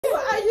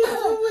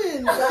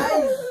win,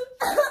 guys.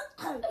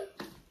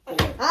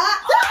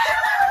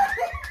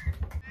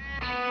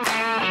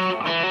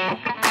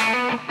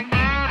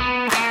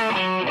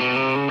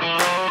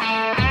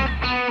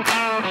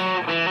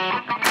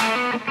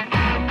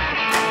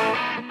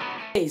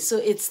 So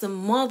it's the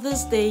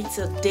Mother's Day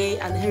today,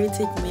 and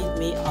Heritage made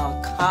me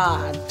a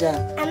card.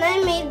 And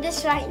I made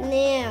this right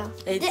now.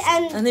 And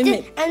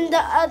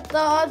the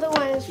other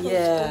one is from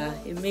school.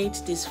 He made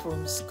this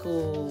from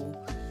school.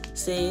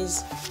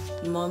 Says,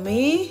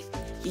 Mommy,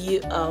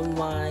 you are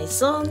my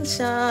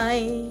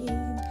sunshine,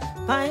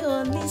 my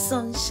only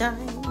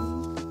sunshine.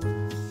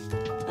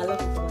 I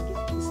love it.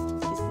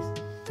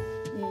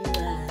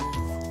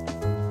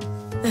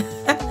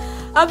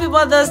 Happy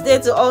Mother's Day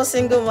to all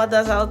single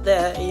mothers out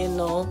there. You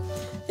know,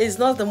 it's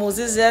not the most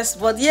easiest,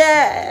 but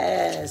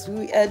yes,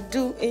 we are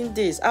doing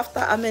this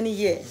after how many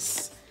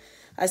years?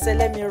 I said,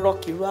 let me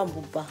rock you,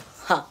 Rambuba.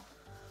 Ha!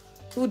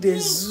 Who the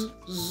z.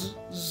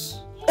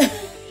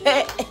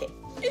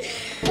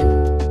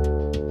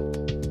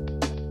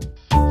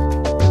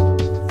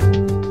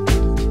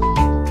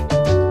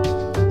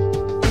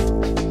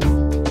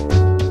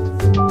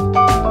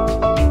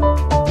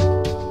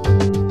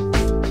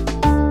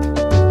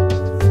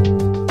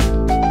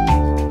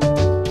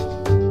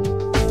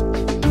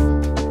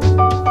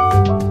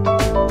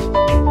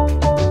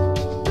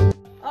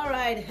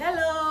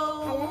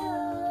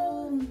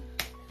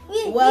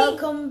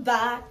 Welcome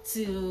back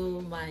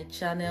to my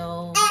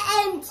channel.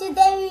 And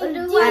today we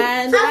do.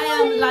 And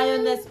I am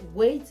Lioness.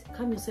 Wait,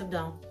 calm yourself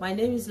down. My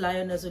name is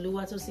Lioness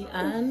Oluwatosi,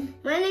 and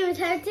my name is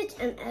Heritage,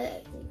 and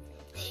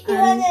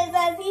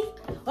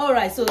all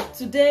right. So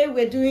today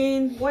we're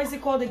doing, what is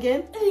it called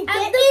again? It's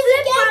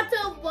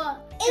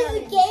a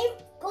game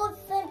called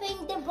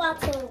flipping the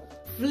bottle.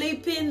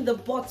 Flipping the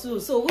bottle.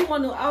 So we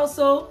want to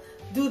also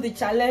do the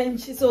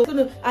challenge. So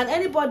and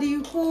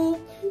anybody who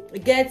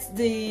gets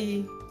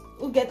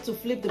to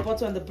flip the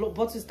bottle and the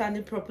bottle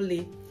standing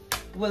properly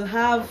will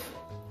have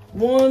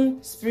one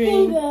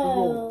spring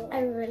roll.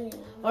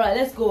 All right,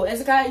 let's go.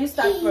 Ezekiah, you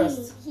start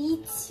first.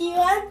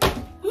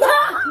 No.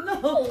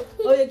 Oh,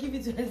 yeah, give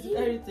it to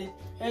Heritage.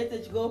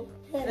 Heritage, go.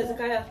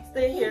 Ezekiah,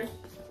 stay here.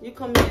 You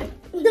come here.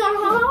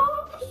 No.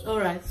 All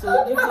right,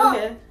 so you go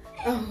here.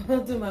 I'll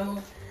do my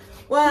own.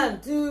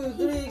 1, 2,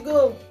 3,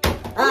 go.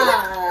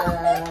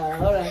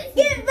 All right.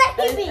 Give it back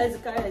to me.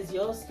 Ezekiah is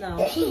yours now.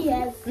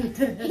 Yes.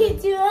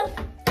 It's yours.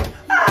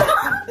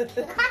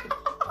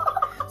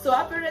 So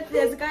apparently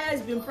Ezekiah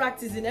has been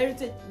practicing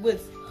Heritage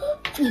with.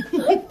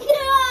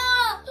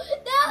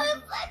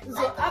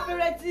 So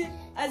apparently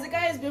Ezekiah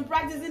has been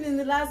practicing in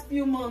the last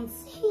few months.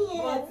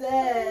 But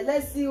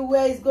let's see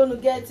where he's going to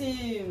get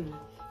him.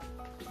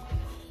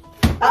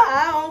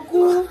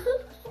 Uncle,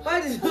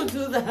 why did you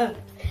do that?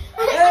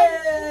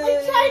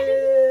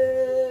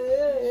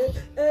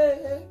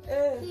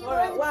 All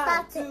right,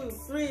 1, 2,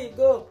 3,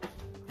 go.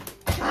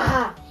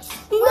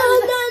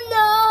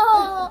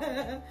 No.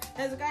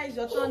 Ezekiah, it's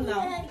your turn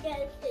now.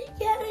 Get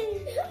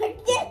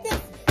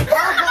this.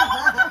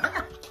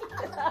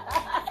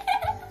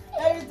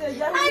 Heritage,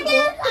 you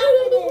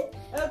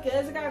okay,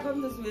 Ezekiah,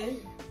 come this way.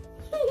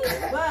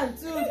 1,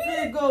 2,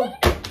 3, go.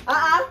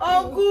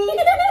 Uncle.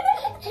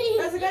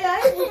 Ezekiah, I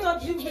even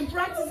thought you've been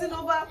practicing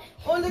over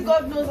only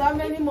God knows how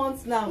many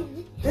months now.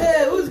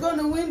 Hey, who's going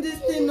to win this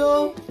thing,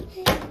 no?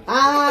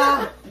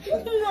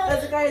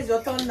 Ezekiah, it's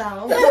your turn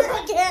now.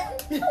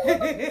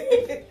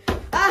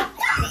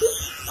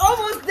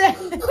 Almost there. I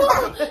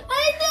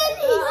did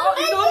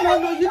it. No,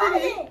 you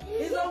didn't.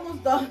 It's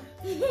almost done.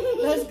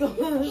 Let's go.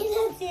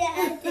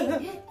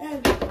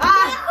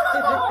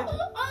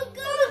 Oh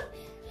God!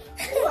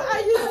 What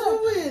are you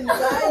doing,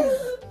 guys?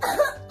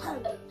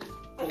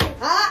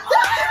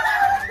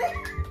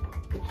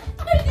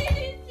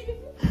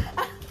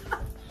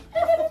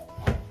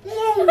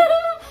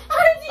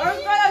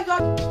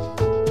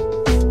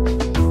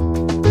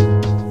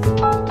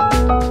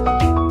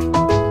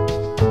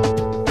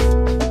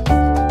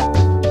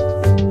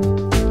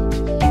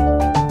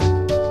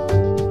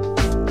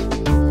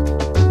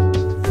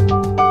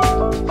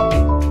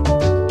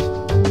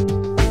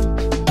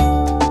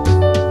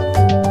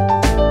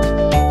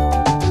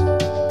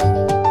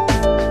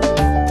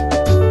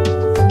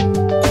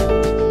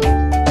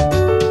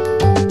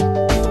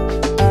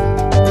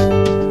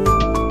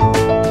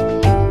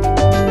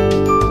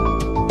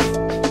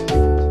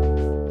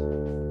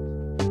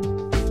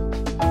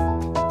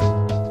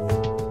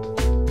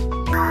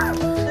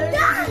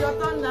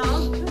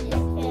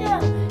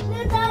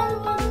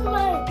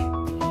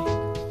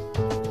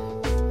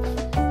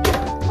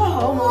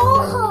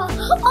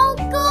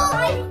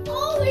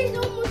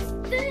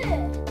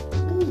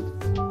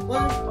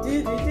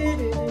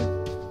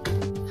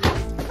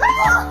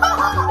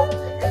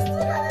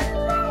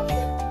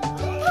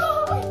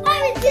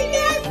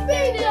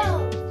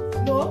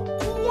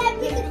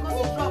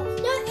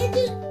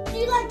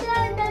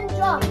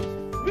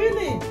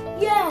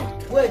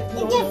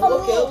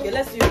 Okay,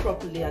 let's do it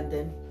properly and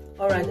then.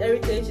 Alright,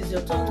 Heritage, is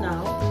your turn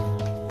now.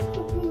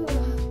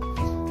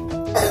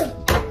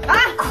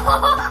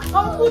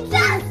 Oh,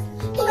 yes!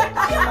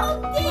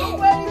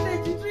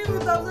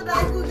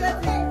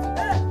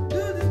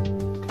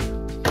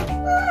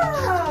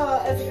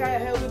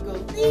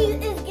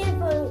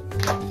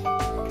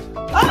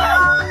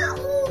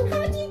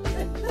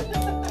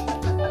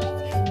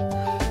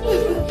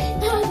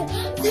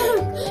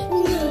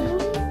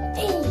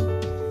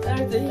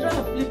 Everything, you're trying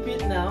to flip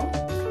it now.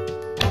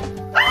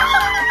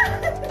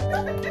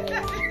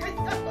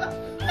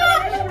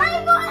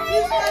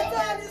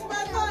 It's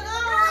my turn.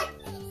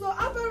 So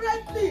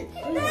apparently.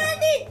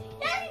 Daddy,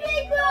 let me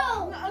go.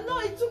 No,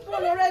 it took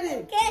one already.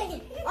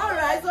 Okay.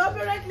 Alright, so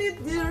apparently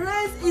the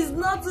race is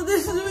not to the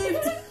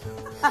swift.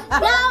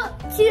 Now,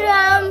 2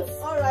 rounds.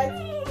 Alright,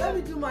 let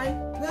me do mine.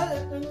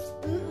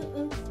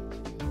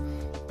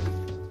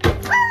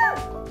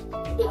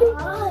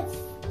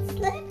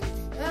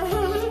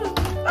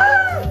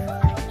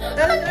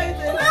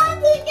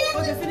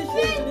 Okay, finish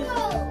it.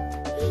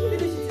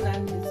 Finish it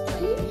and this.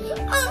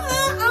 I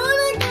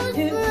want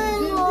to go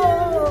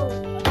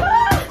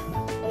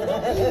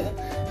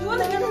You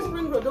want to get a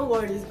spring roll? Don't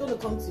worry, it's going to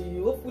come to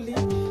you. Hopefully.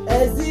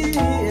 Easy.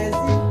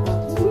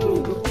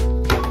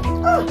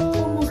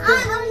 Almost there.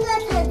 I'm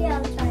not ready.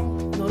 I'm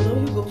trying. No,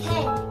 you go.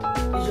 Okay.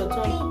 It's your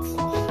turn.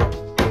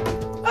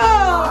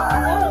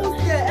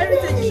 Almost there.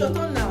 Everything is your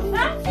turn now. 6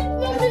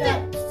 more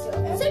minutes.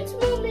 6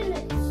 more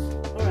minutes.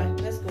 Alright,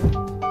 let's go.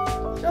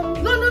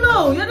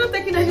 No, you're not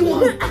taking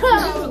anyone. You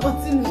have to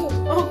continue.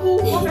 Uncle,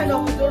 what kind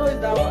of Kudoro is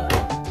that one?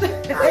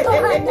 It's your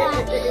turn now.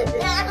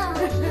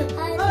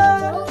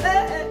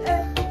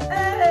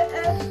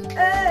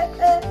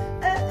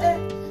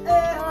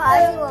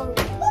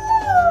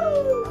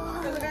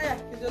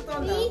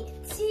 3,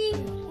 2,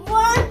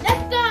 1,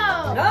 let's go!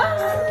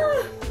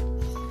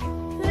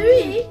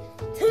 3,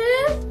 2,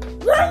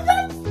 1,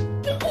 let's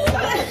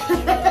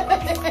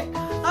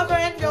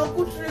Apparently,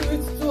 Uncle Trim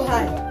is too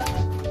high.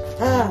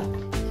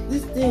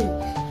 This thing.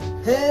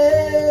 Hey,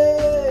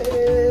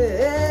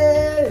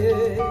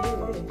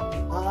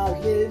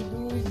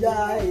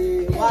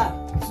 hallelujah.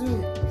 1,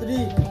 2,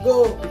 3, go.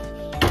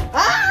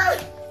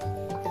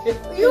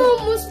 You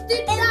almost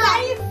did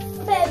that.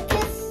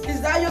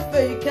 Is that your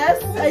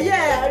focus?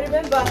 Yeah, I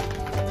remember.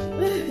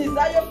 Is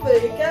that your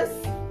focus?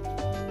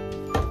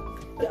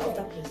 Get out of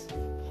that place.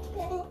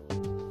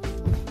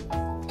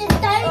 It's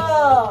time.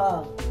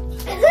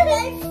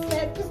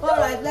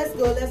 Alright, let's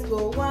go.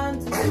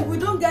 1, 2, 3. We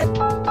don't get.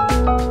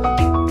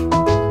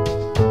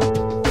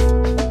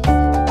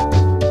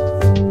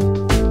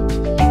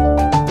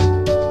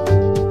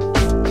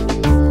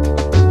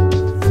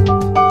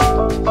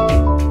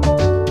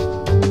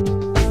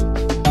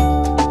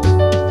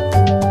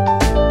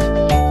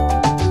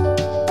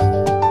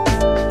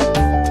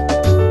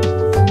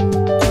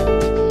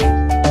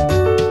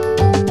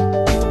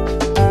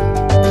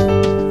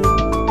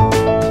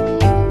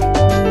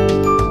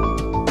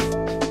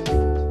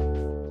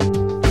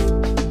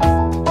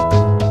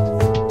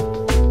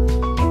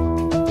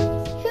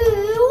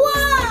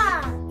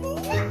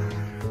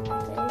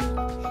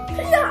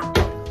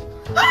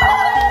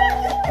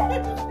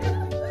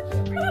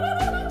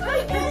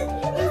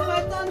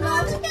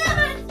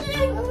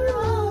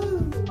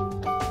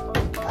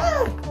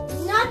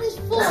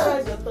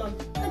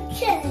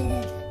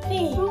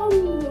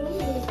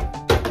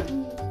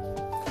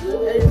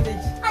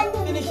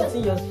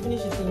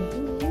 Finish it in.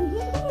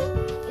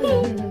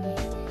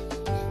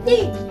 3,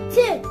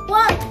 2,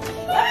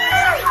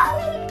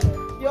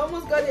 1. You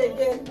almost got it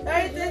again.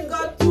 Everything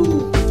got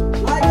 2.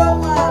 I got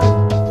 1.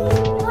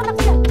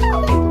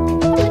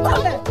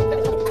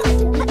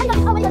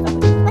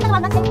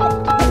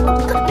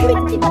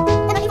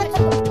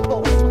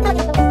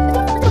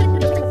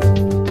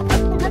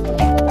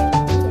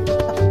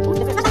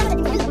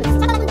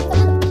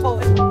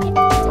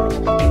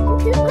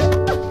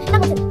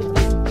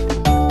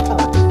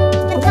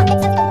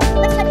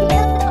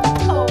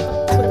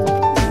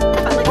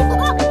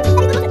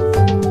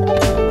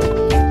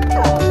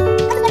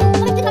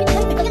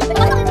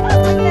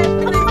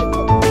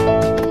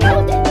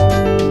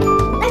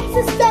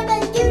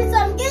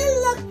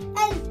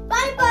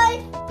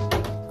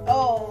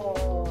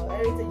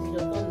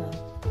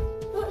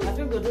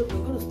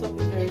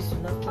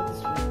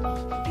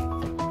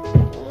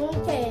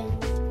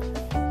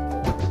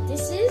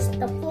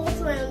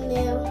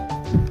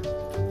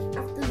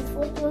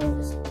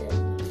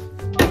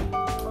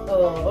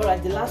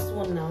 Alright, the last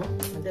one now,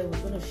 and then we're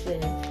going to share.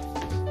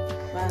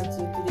 1, 2,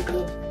 3,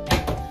 go.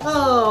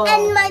 Oh,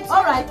 and my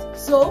alright,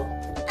 so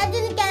I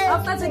didn't get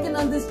after taking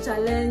on this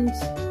challenge,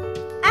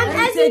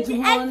 Heritage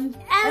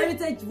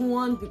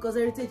won because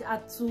Heritage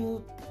had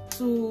two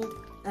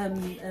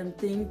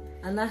thing,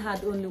 and I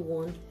had only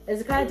one.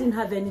 Ezekiel didn't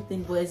have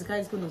anything, but Ezekiel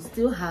is going to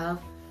still have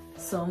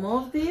some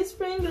of these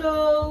spring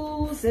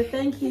rolls. Say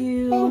thank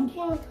you. Thank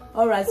you.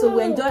 Alright, so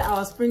we enjoy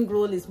our spring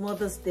roll. It's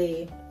Mother's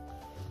Day.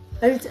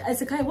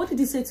 Ezekiel, what did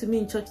you say to me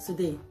in church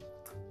today?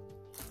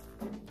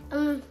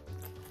 You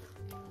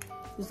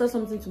said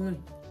something to me.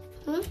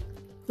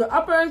 So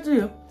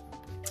apparently,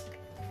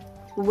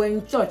 we were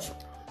in church.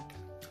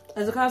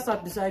 Ezekiel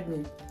sat beside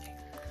me,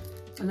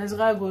 and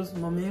Ezekiel goes,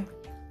 "Mommy,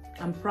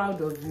 I'm proud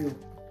of you.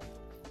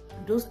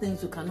 Those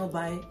things you cannot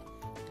buy."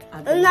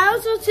 And I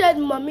also said,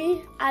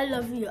 "Mommy, I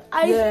love you."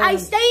 I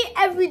say it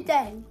every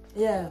day.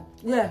 Yeah.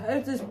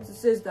 It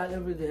says that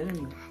every day.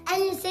 Anyway.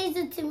 And he says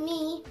it to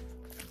me.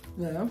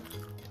 Yeah.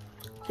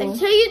 I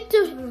tell you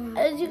to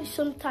edit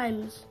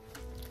sometimes.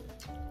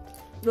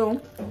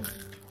 So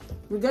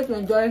we get to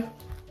enjoy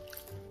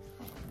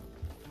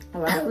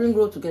our spring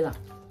roll together.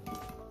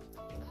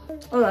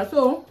 Alright,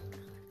 so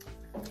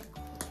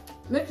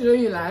make sure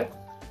you like,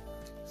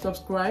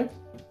 subscribe,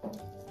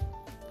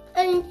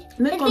 And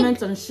make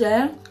comments and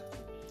share.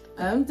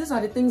 These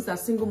are the things that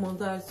single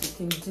mothers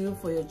you can do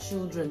for your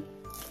children.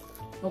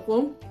 Okay?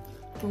 You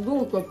can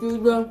go with your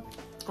children,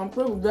 can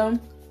play with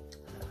them.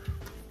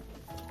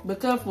 Be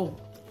careful.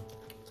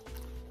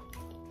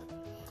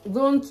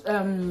 Don't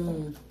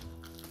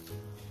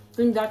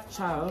think that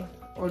child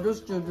or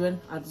those children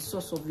are the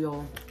source of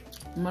your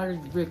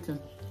marriage breaking.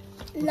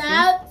 Okay?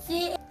 now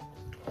see.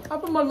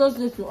 Happy Mother's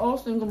Day to all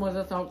single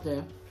mothers out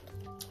there.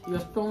 You're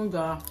strong,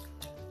 you're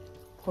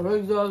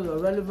courageous, you're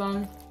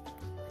relevant,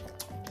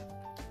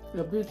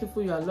 you're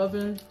beautiful, you're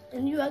loving,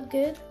 And you are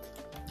good.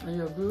 and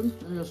you're good,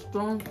 and you're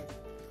strong.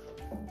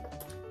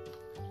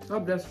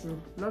 God bless you.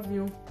 Love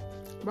you.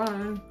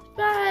 Bye.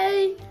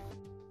 Bye.